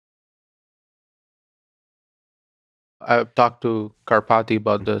I've talked to Karpathy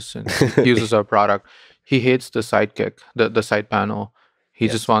about this, and he uses our product. He hates the sidekick, the side panel. He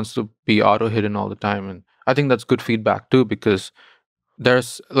just Yes. wants to be auto hidden all the time, and I think that's good feedback too, because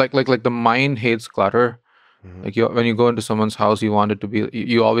there's like the mind hates clutter. Mhm. Like when you go into someone's house, you want it to be.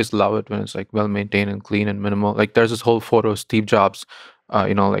 You always love it when it's like well maintained and clean and minimal. Like there's this whole photo of Steve Jobs,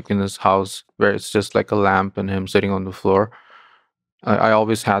 like in his house where it's just like a lamp and him sitting on the floor. I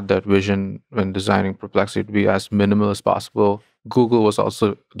always had that vision when designing Perplexity to be as minimal as possible. Google was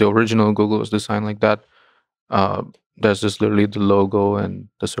also the original Google was designed like that. Uh, there's just literally the logo and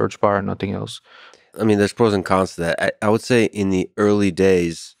the search bar and nothing else. I mean, there's pros and cons to that. I would say in the early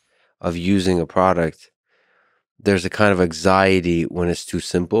days of using a product, there's a kind of anxiety when it's too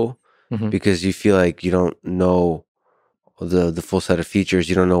simple Hmm. because you feel like you don't know the full set of features.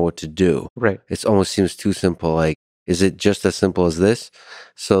 You don't know what to do. Right. It almost seems too simple. Like, is it just as simple as this?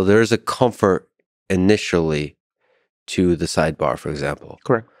 So there's a comfort initially to the sidebar, for example.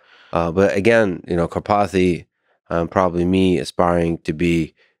 Correct. But again, Karpathy, probably me aspiring to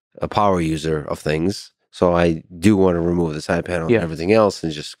be a power user of things. So I do want to remove the side panel and Yeah. everything else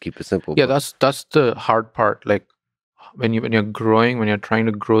and just keep it simple. Yeah. But That's the hard part. Like when you're growing, when you're trying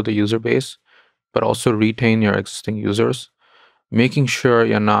to grow the user base, but also retain your existing users, making sure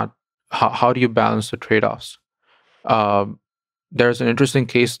you're not. How do you balance the trade-offs? Um, there's an interesting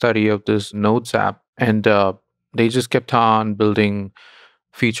case study of this Notes app, and they just kept on building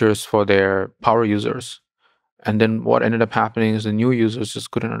features for their power users. And then what ended up happening is the new users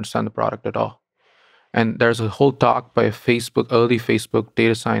just couldn't understand the product at all. And there's a whole talk by a early Facebook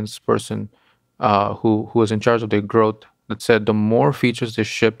data science person who was in charge of their growth that said the more features they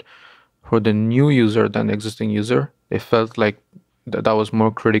shipped for the new user than the existing user, they felt like that was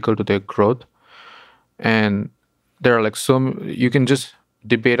more critical to their growth. And there are like you can just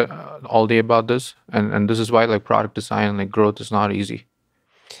debate all day about this, and this is why like product design and like growth is not easy.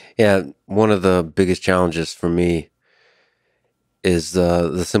 yeah, one of the biggest challenges for me is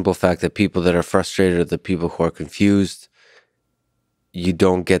the simple fact that people that are frustrated or the people who are confused, you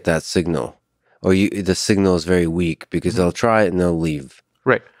don't get that signal. Or the signal is very weak because they'll try it and they'll leave.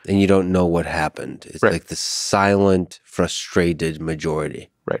 Right. And you don't know what happened. It's Right. like the silent, frustrated majority.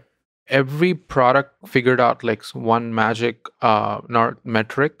 Right. Every product figured out like one magic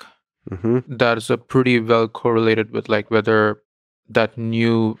metric Hmm. that is a pretty well correlated with like whether that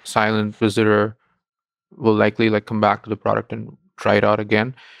new silent visitor will likely like come back to the product and try it out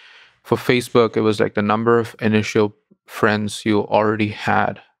again. For Facebook, it was like the number of initial friends you already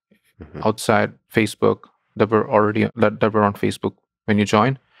had Hmm. outside Facebook that were on Facebook when you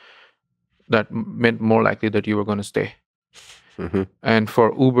joined. That meant more likely that you were going to stay. Hmm. And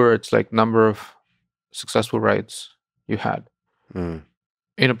for Uber, it's like number of successful rides you had. Mm.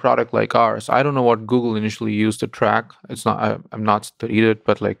 In a product like ours, I don't know what Google initially used to track. It's not, I'm not studied it,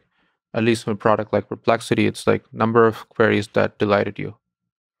 but like at least in a product like Perplexity, it's like number of queries that delighted you.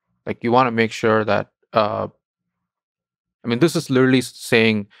 Like you want to make sure that, I mean, this is literally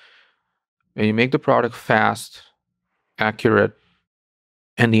saying when you make the product fast, accurate,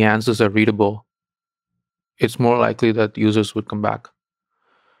 and the answers are readable, it's more likely that users would come back.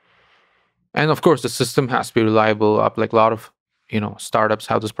 And of course, the system has to be reliable. Like a lot of startups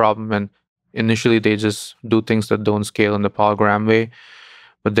have this problem, and initially they just do things that don't scale in the polygram way,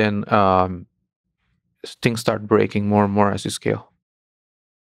 but then things start breaking more and more as you scale.